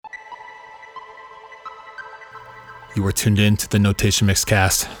You are tuned in to the Notation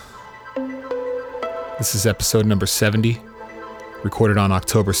Mixcast. This is episode number 70, recorded on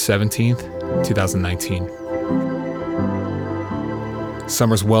October 17th, 2019.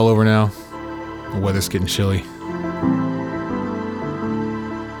 Summer's well over now. The weather's getting chilly.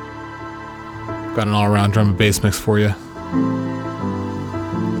 Got an all-around drum and bass mix for you,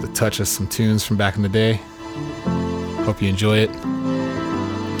 with a touch of some tunes from back in the day. Hope you enjoy it.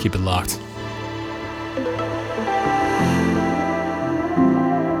 Keep it locked.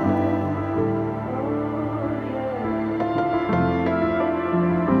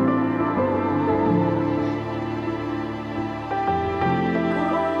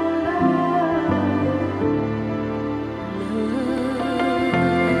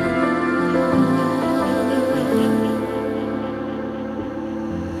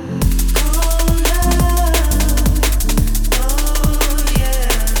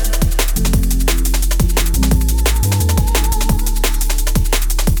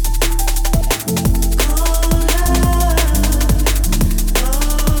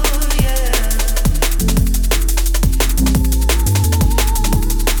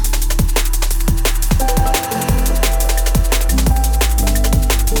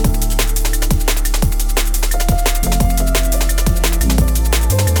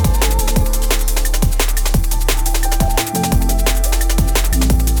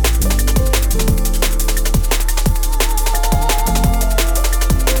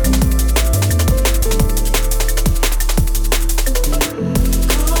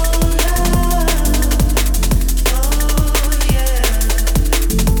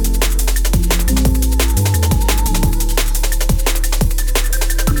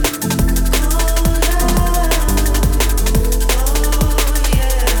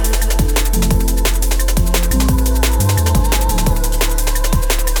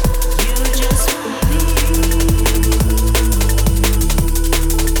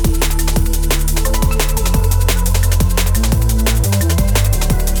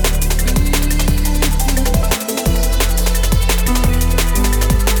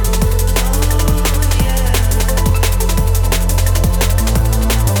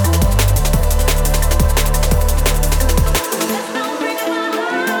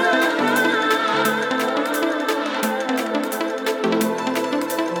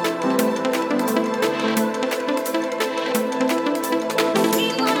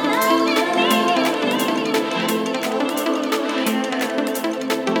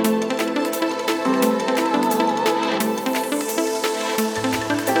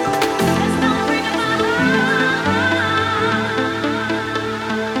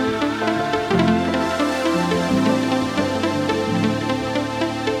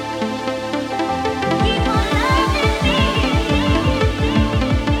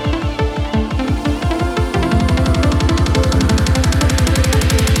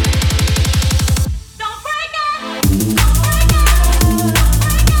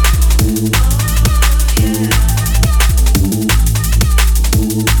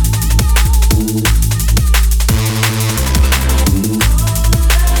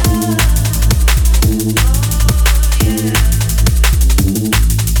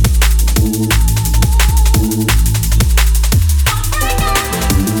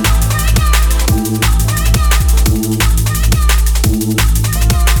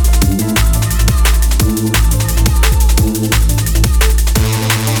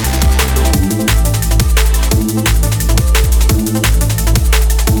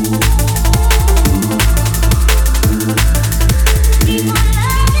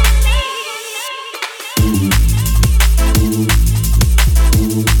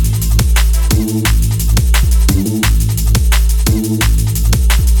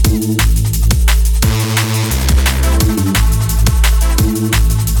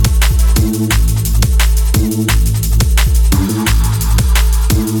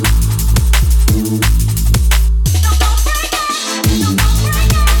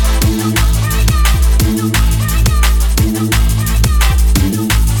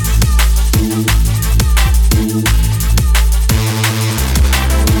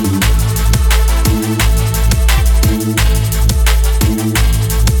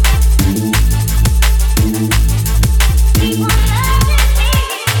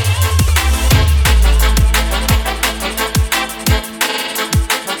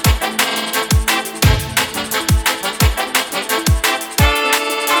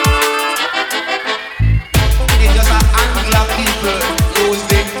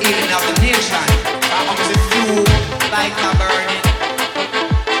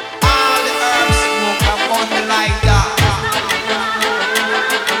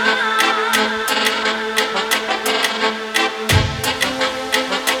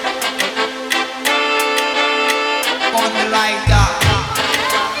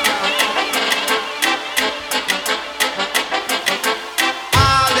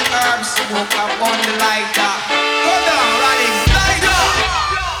 smoke up on the lighter. Go down, running lighter.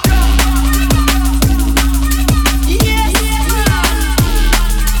 Yes,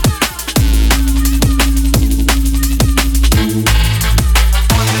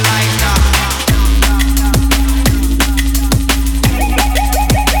 on the lighter.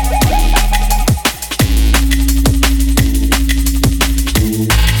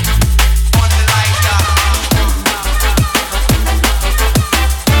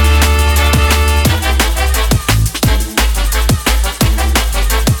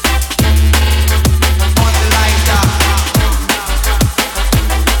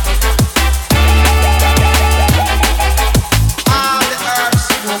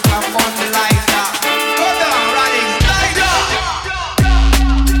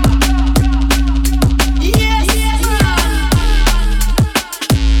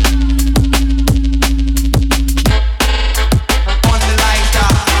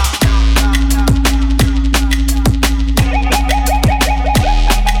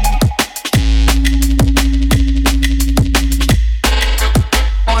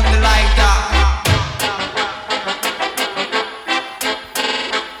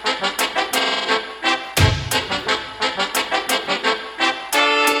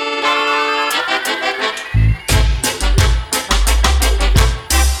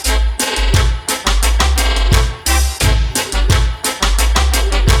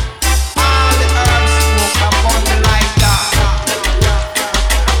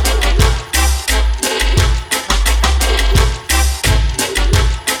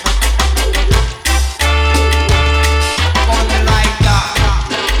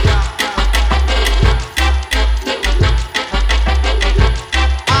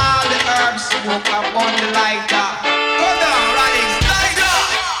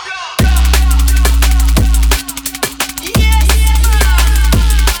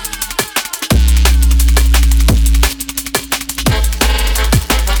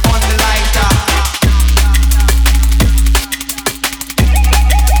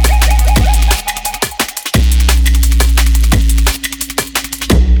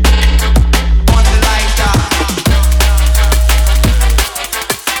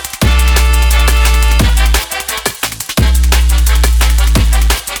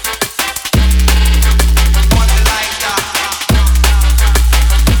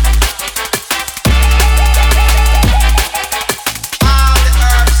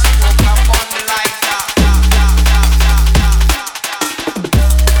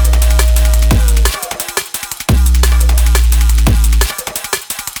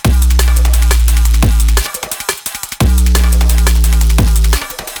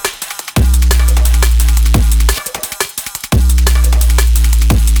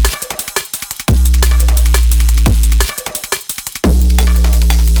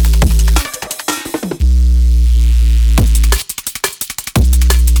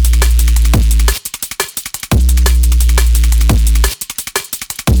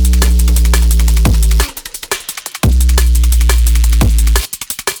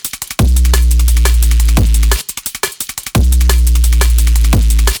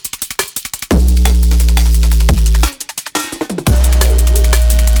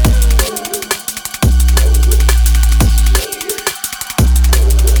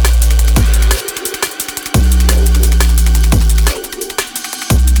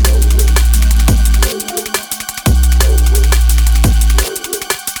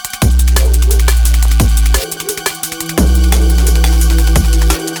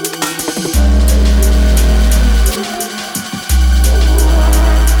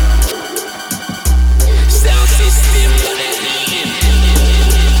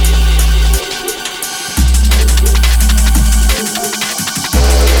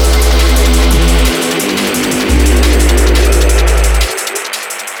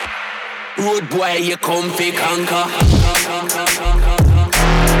 Road boy, you come fi conquer.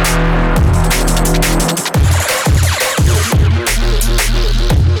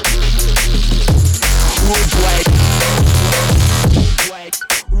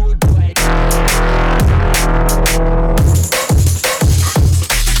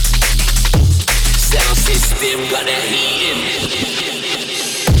 Sound system got a heat.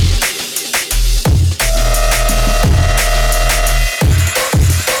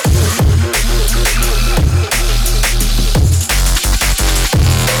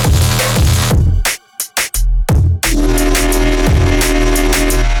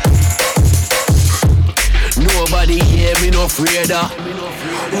 Nobody hear me no afraid of.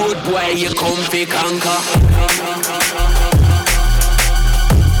 Road boy, you come fi conquer.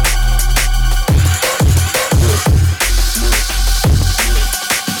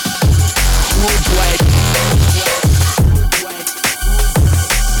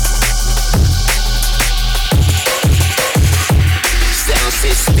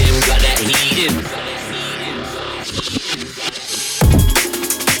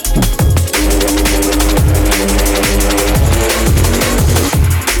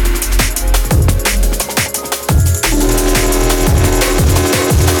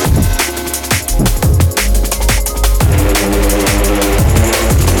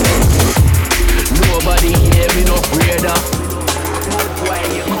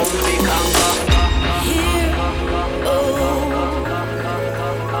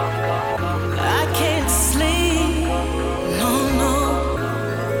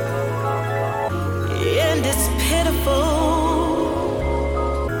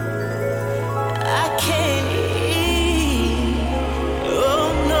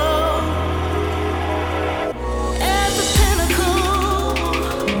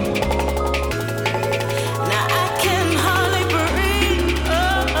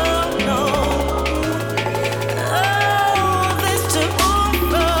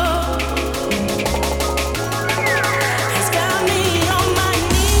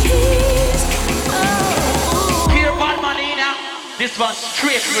 This one's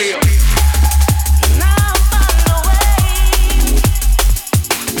straight real.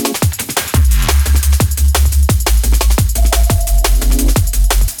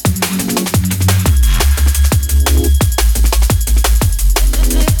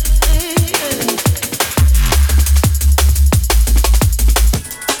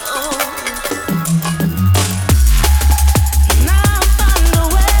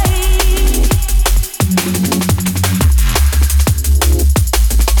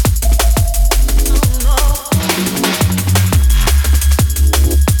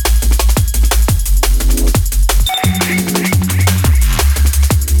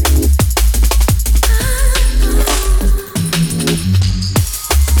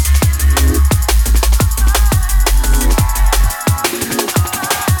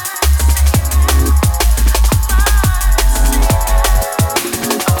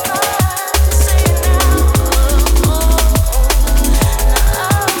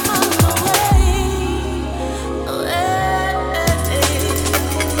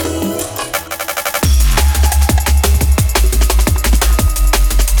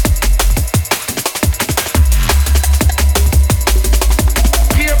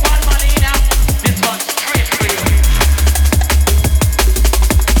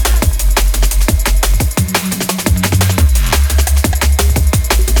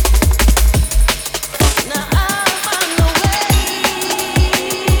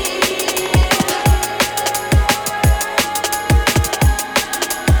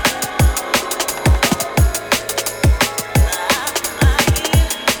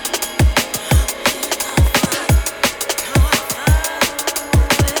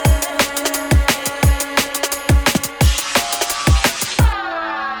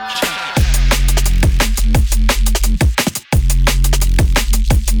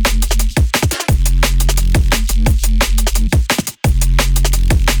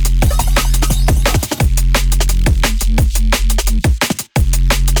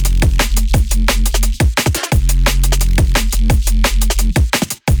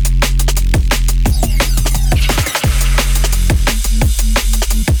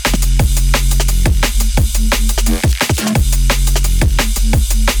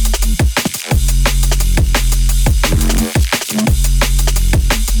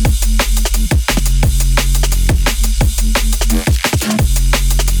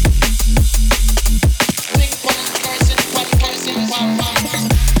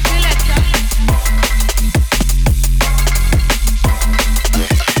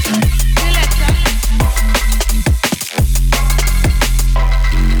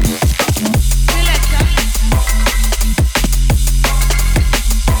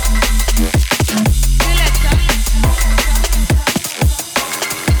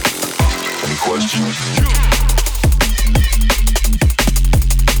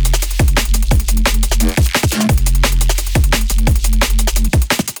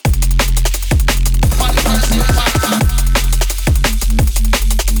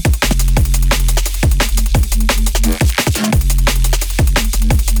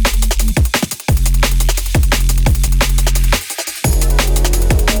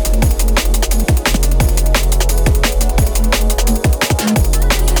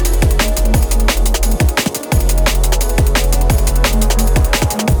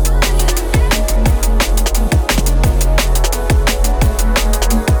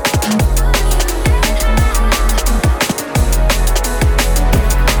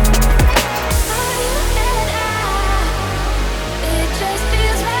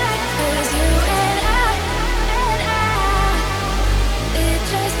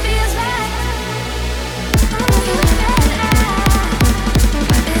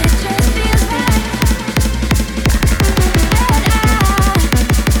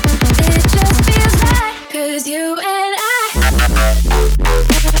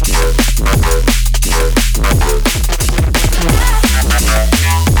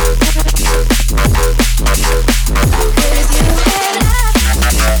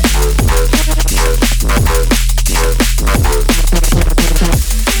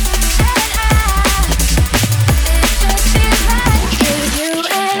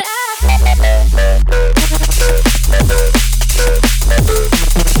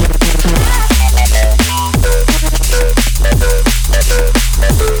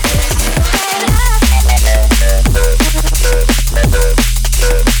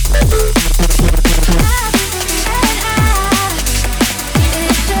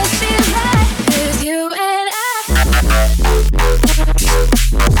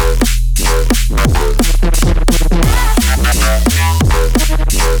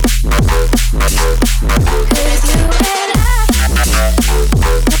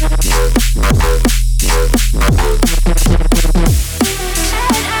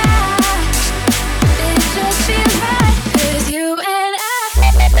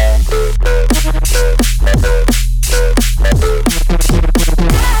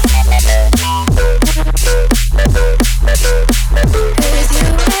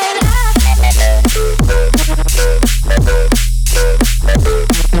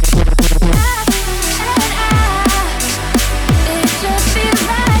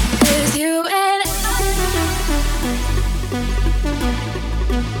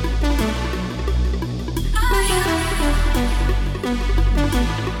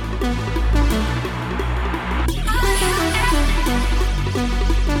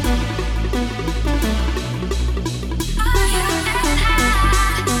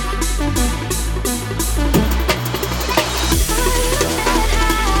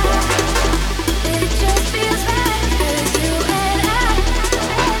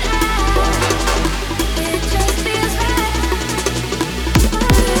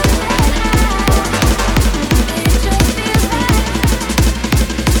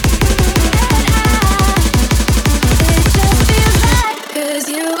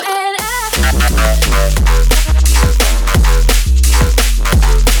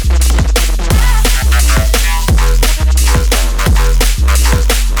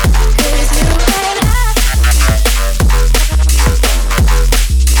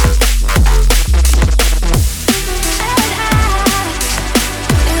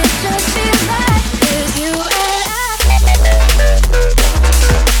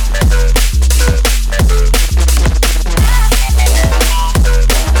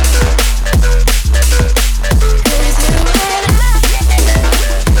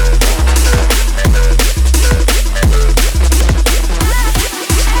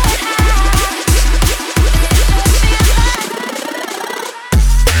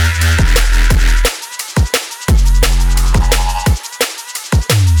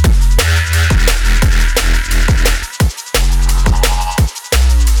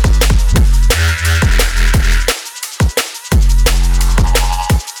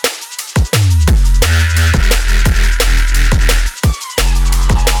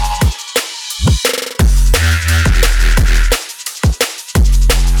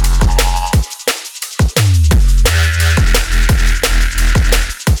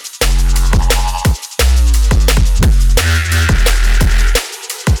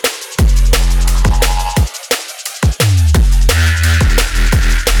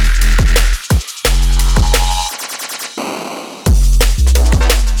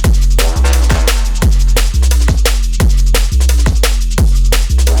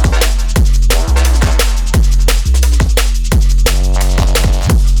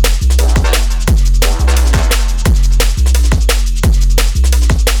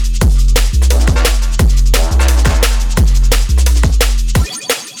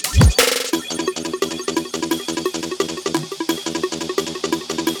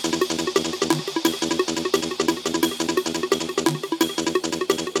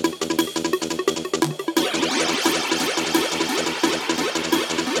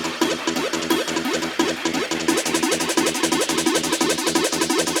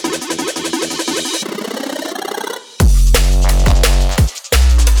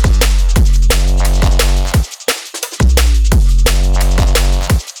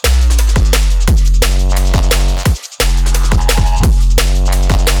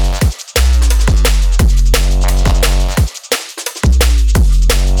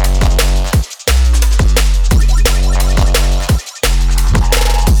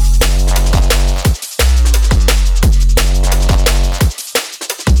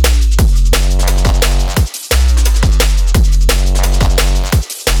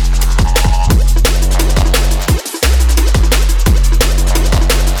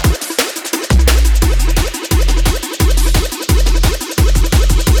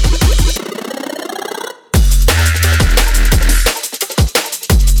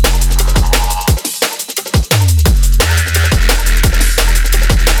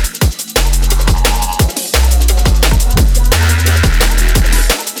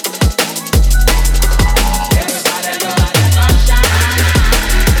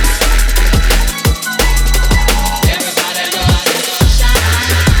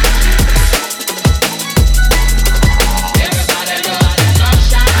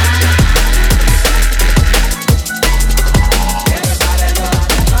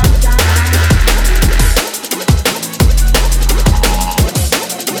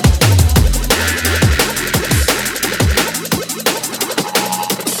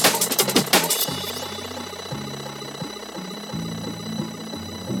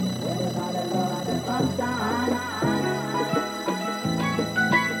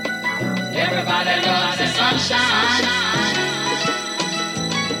 Everybody loves the sunshine.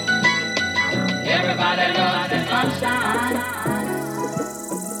 Everybody loves the sunshine.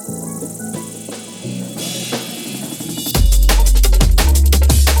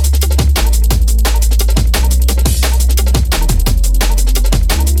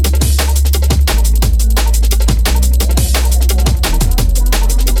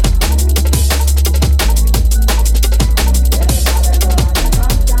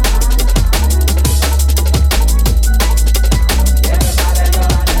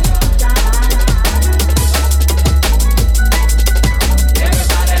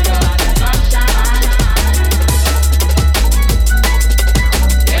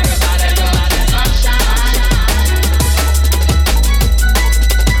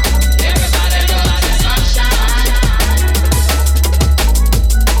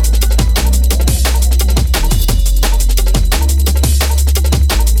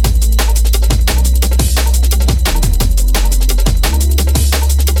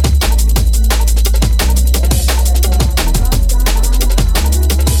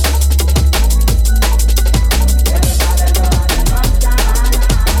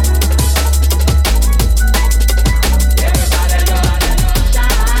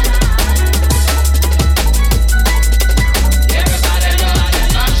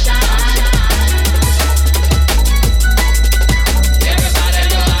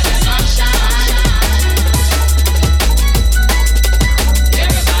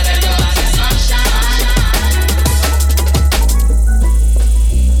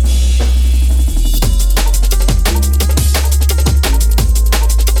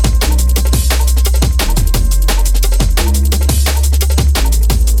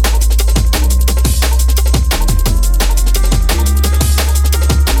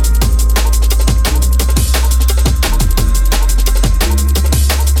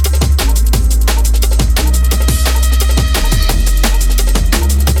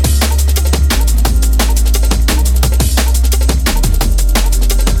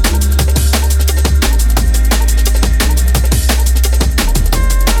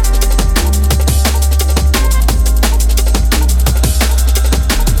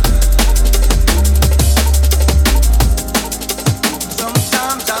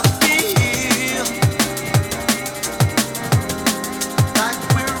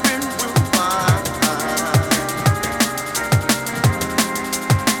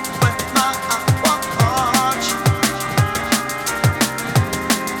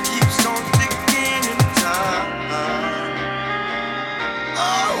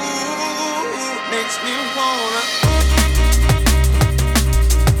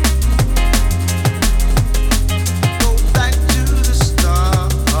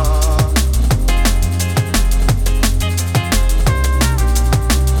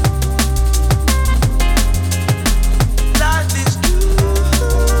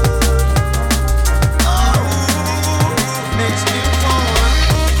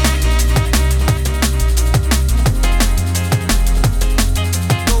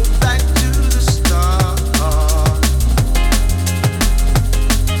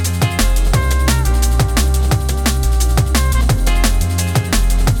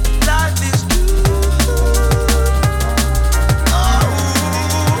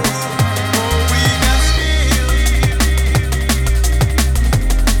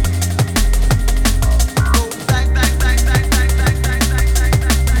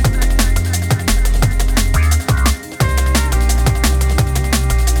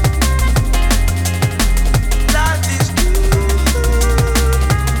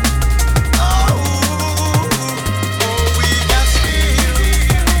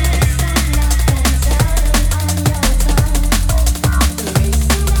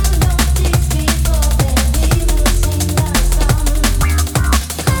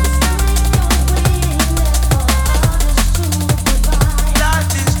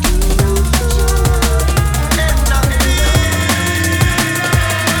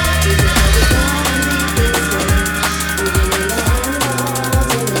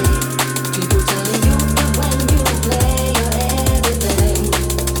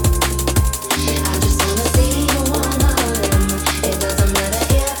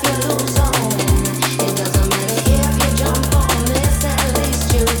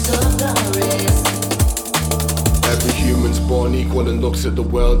 looks at the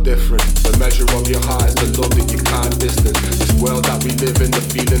world different. The measure of your heart is the love that you can't distance. This world that we live in, the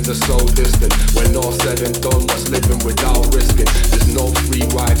feelings are so distant. When all said and done, what's living without risking? There's no free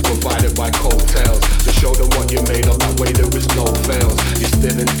rides provided by coattails. To show them what you're made of, that way there is no fails. You're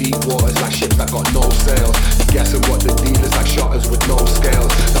still in deep waters like ships that got no sails. You're guessing what the deal is like shutters with no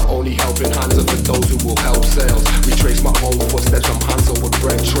scales. The only helping hands are for those who will help sails. Retrace my own footsteps from Hansel with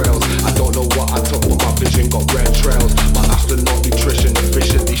bread trails. I don't know what I took with my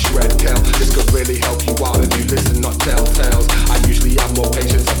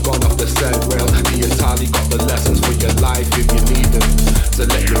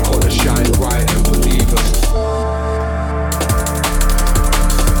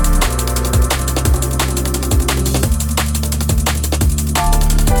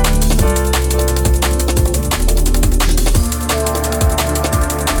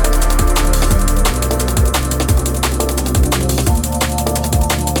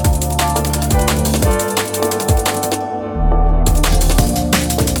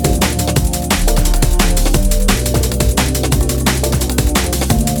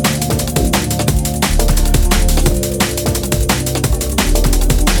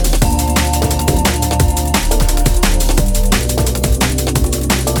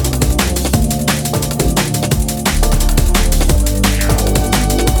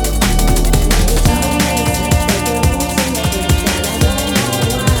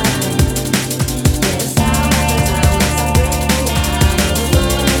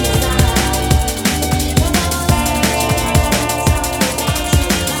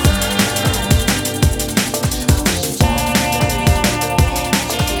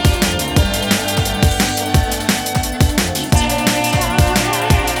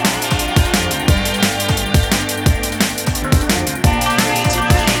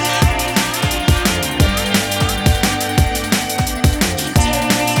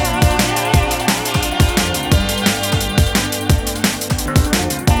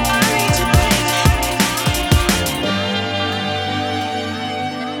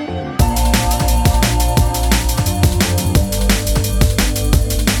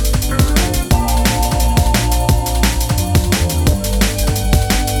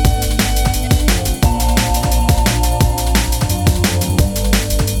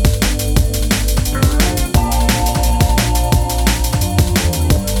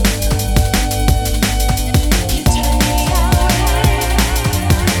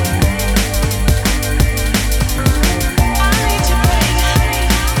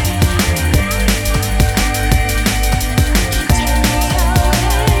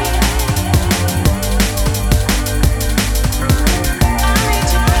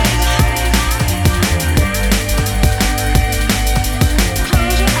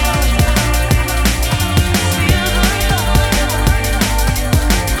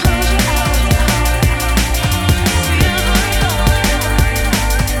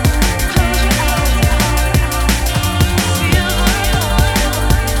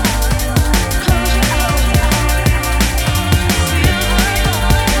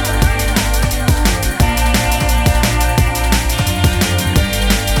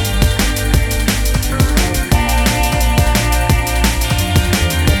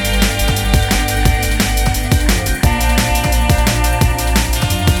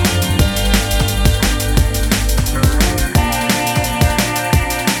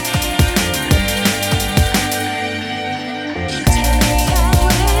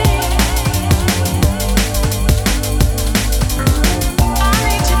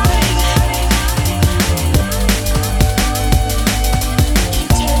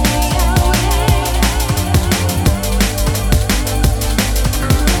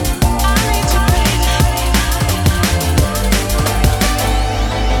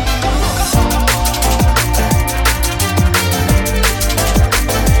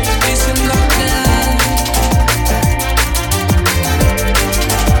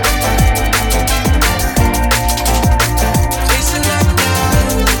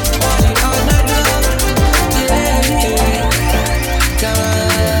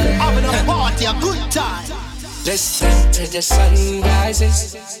the sun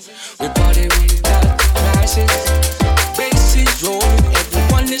rises. We party without crisis. Faces rolling,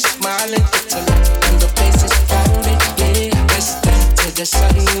 everyone is smiling. It's a lot and the place is crowded. Yeah, let's dance till the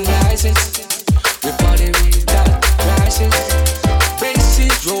sun rises. We party without crisis.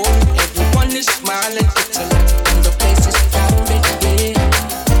 Faces rolling, everyone is smiling. It's a lot and the place is crowded. Yeah,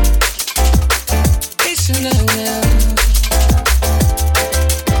 it's a lot now.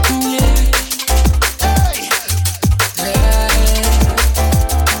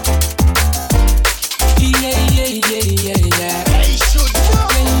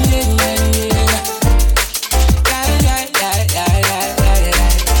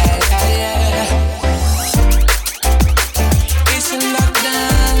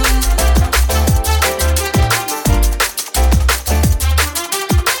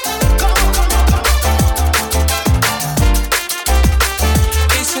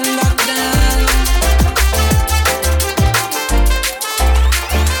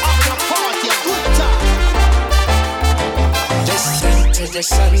 The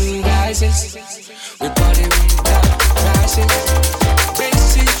sun rises, we party without crisis.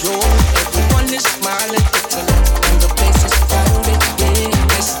 Faces roll, everyone is smiling. It's a lot and the place is crowded. Yeah,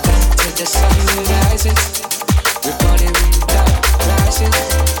 let's dance till the sun rises. We party without crisis.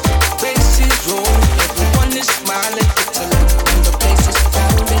 Faces roll, everyone is smiling. It's a lot and the place is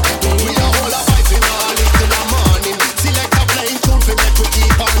crowded. Yeah, we are all fighting all it till the morning. Select a playing tune for make we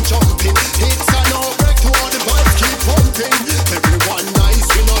keep on jumping. It's a no break to all the vibes keep pumping. Everyone nice,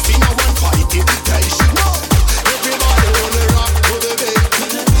 we not see no one fighting. They should know. Everybody wanna rock to the beat.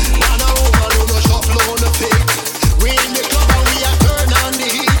 Man a woman who no shuffle on the feet. We in the club and we a turn on the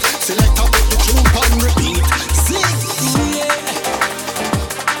heat. Select up with the tune on repeat. Sing.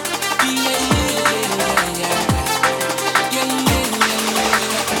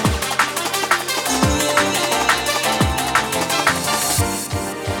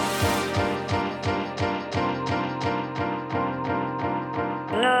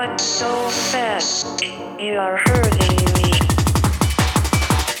 Not so fast, you are hurting me.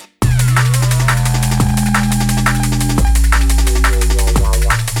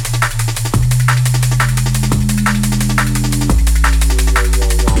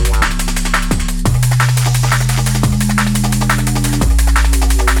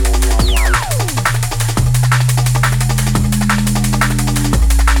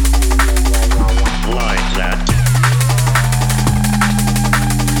 Like that.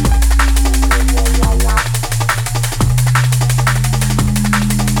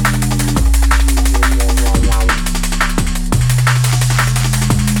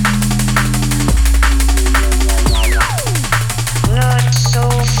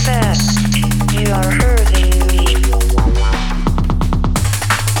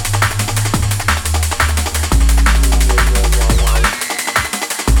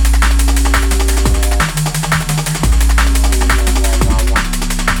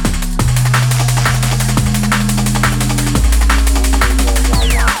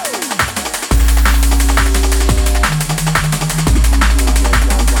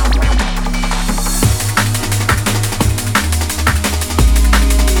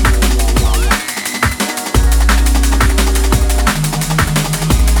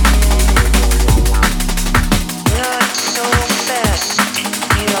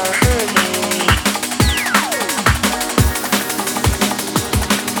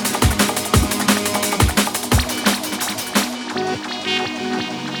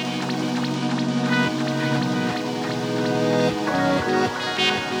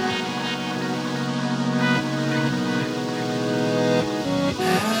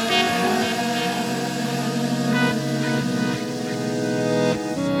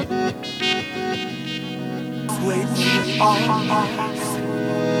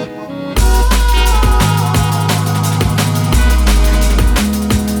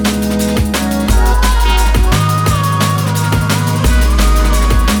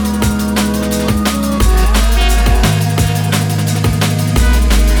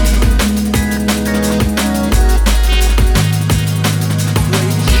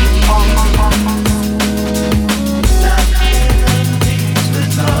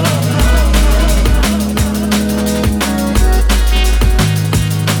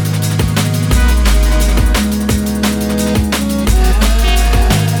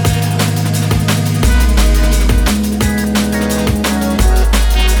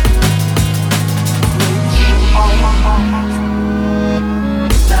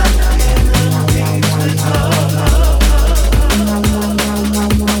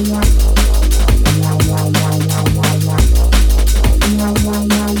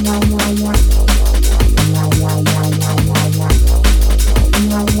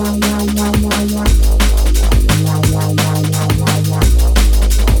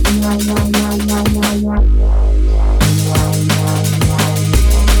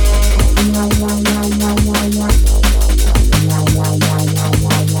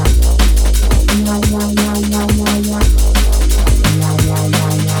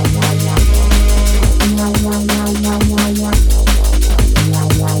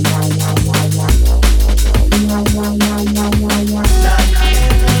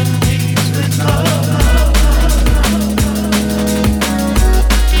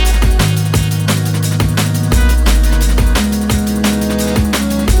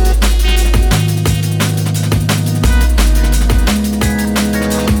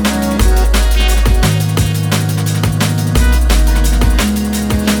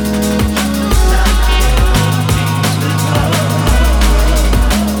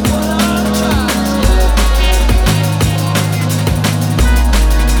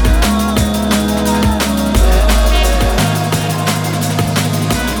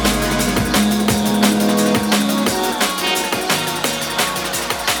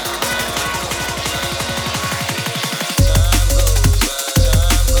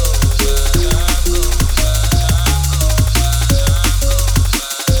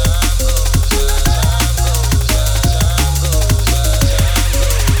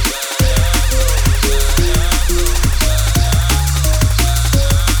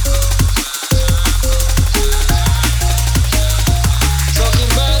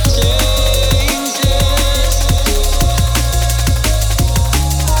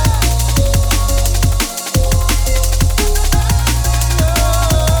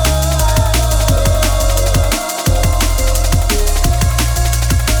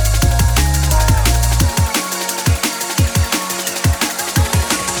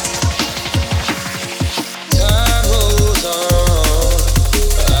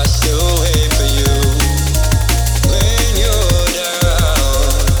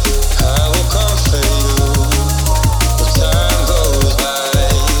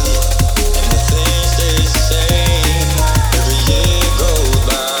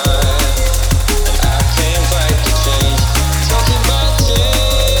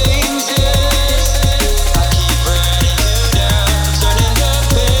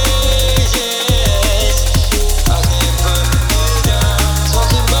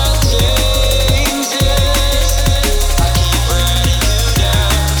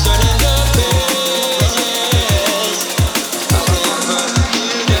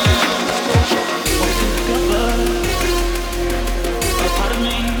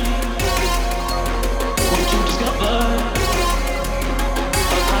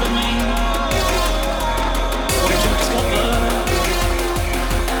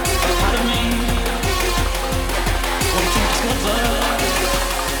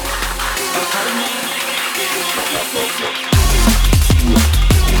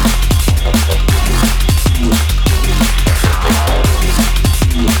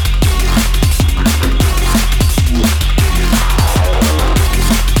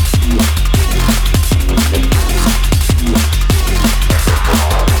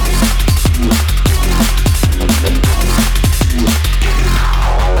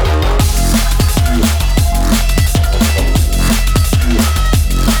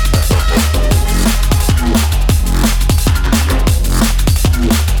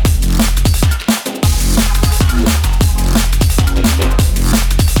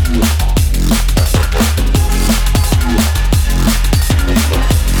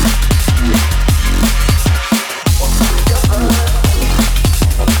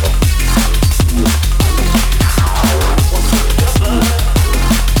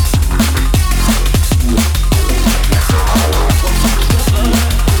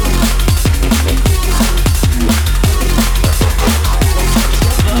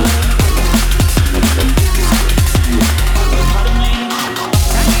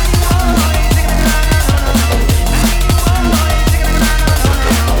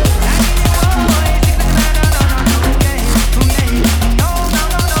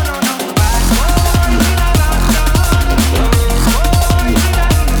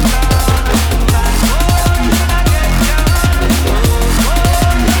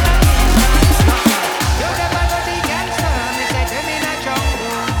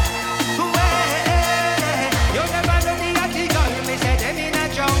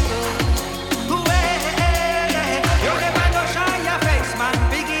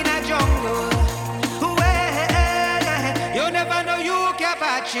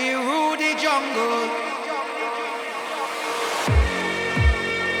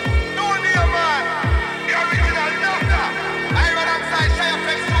 Don't be a man. The original doctor. I run outside,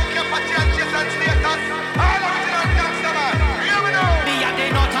 say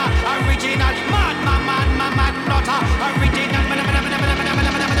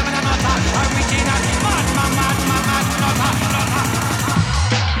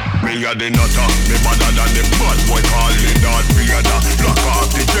Me a the nutter, me better than the bad boy call me Darth Vader. Block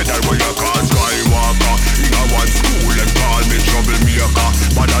off the Jedi where you call Skywalker. In a one school and call me troublemaker.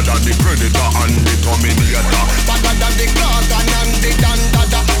 Better than the Predator and the Terminator. Better than the Gorgon and the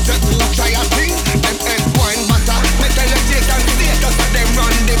Dandada. Say who try a thing, them head wine butter. Me tell the Satan status that them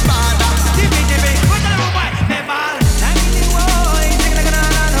run the border. Give me, put it on my me ball. I need the boy, sing it no.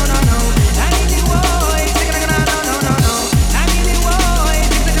 I need the boy, sing it no. I need the boy,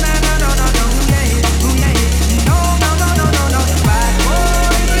 sing it no. Yeah, no. Bad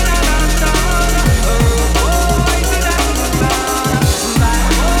boy, sing it no. Oh boy, sing it no. Bad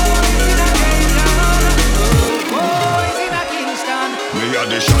boy, sing it no. Oh boy, sing it Kingston. Me a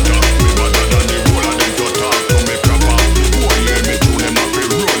the shatter, me better than the whole of them to talk to me proper. Boy, hear me tune them up,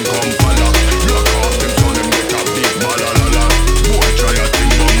 run come follow. Lock off them so them get a big malalala. Boy, try a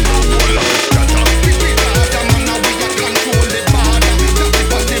thing, bumbo, wall of scatter. We got a man now, we a control the border. Just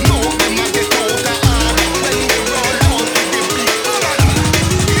because they know them a get out of order. When we roll out to the big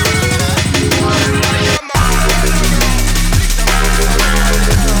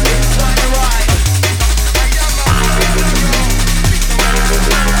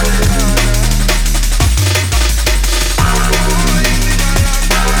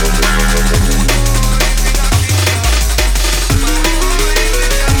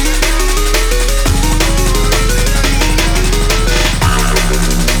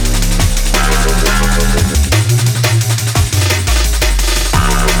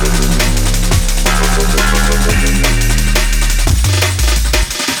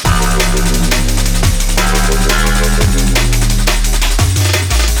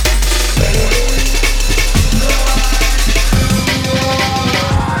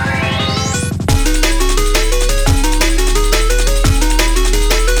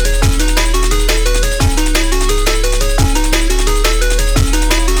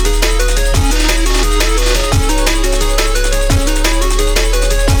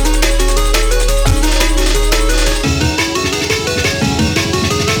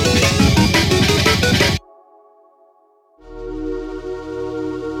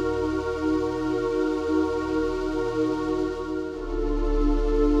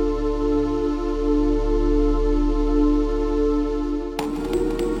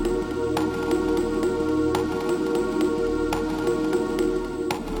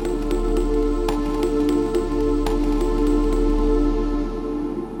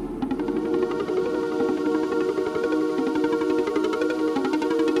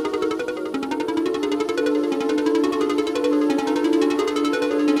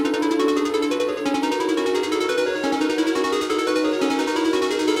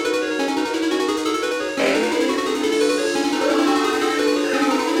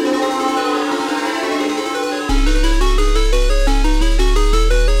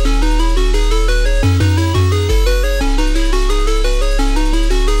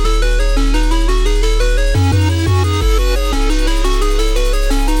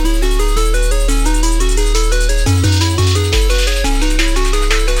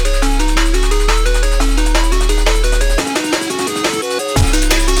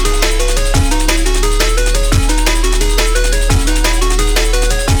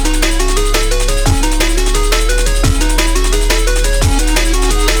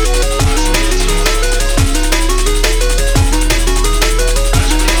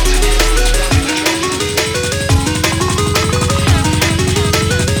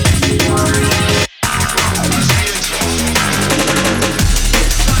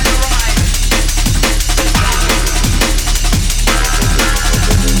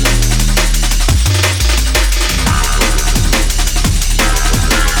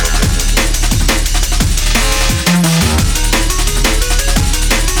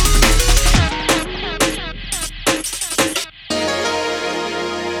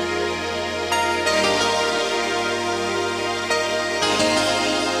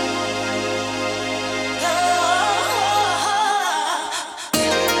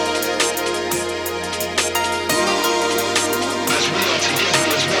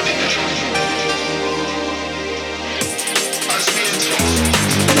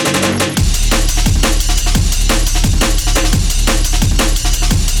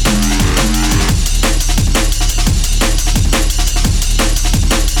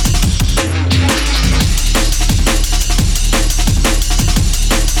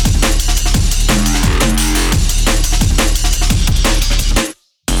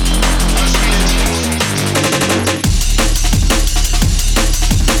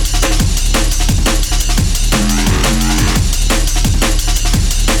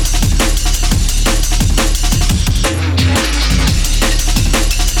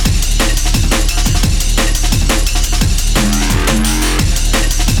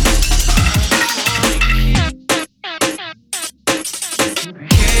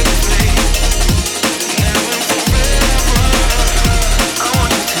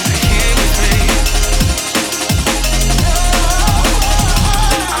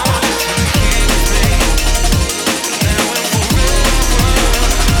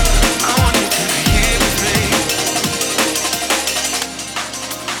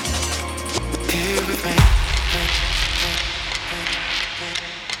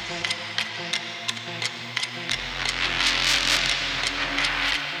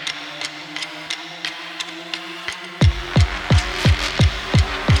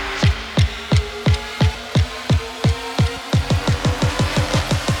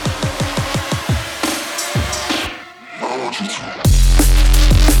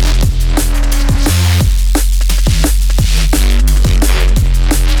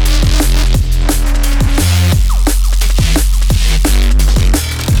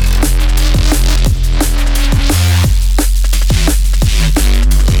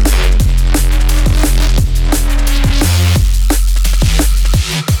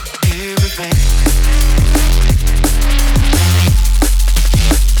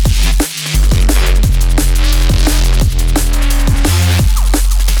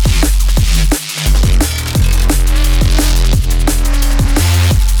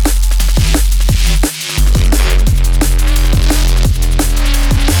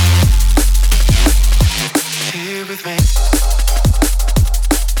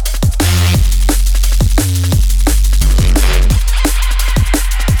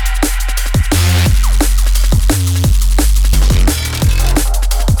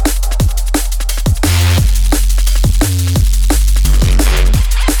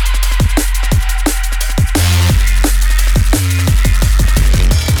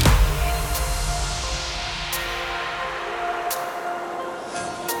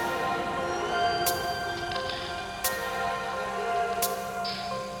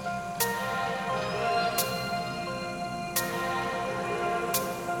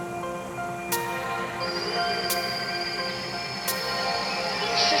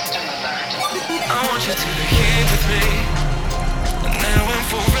you to be here with me, now and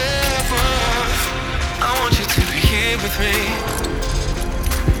forever. I want you to be here with me.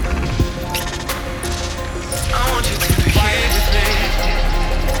 I want you to be here with me,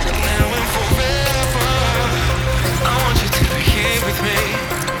 now and forever. I want you to be here with me.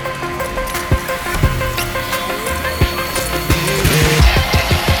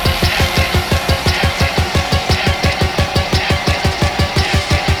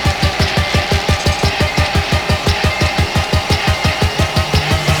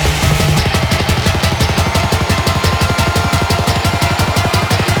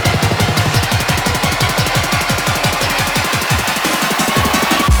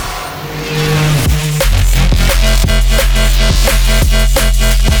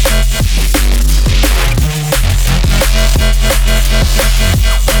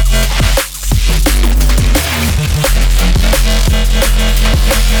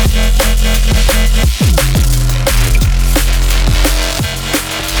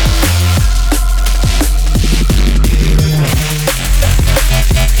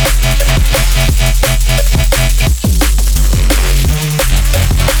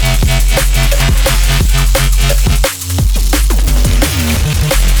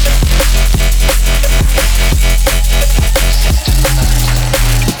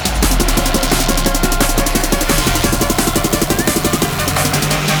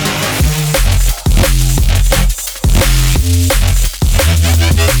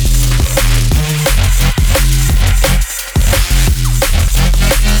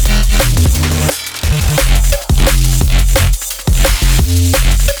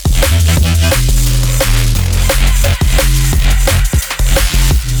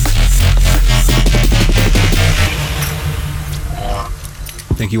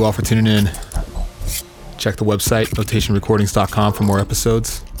 Thank you all for tuning in. Check the website, notationrecordings.com, for more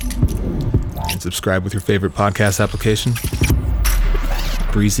episodes. And subscribe with your favorite podcast application.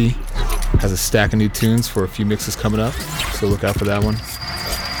 Breezy has a stack of new tunes for a few mixes coming up, so look out for that one.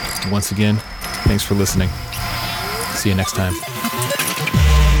 And once again, thanks for listening. See you next time.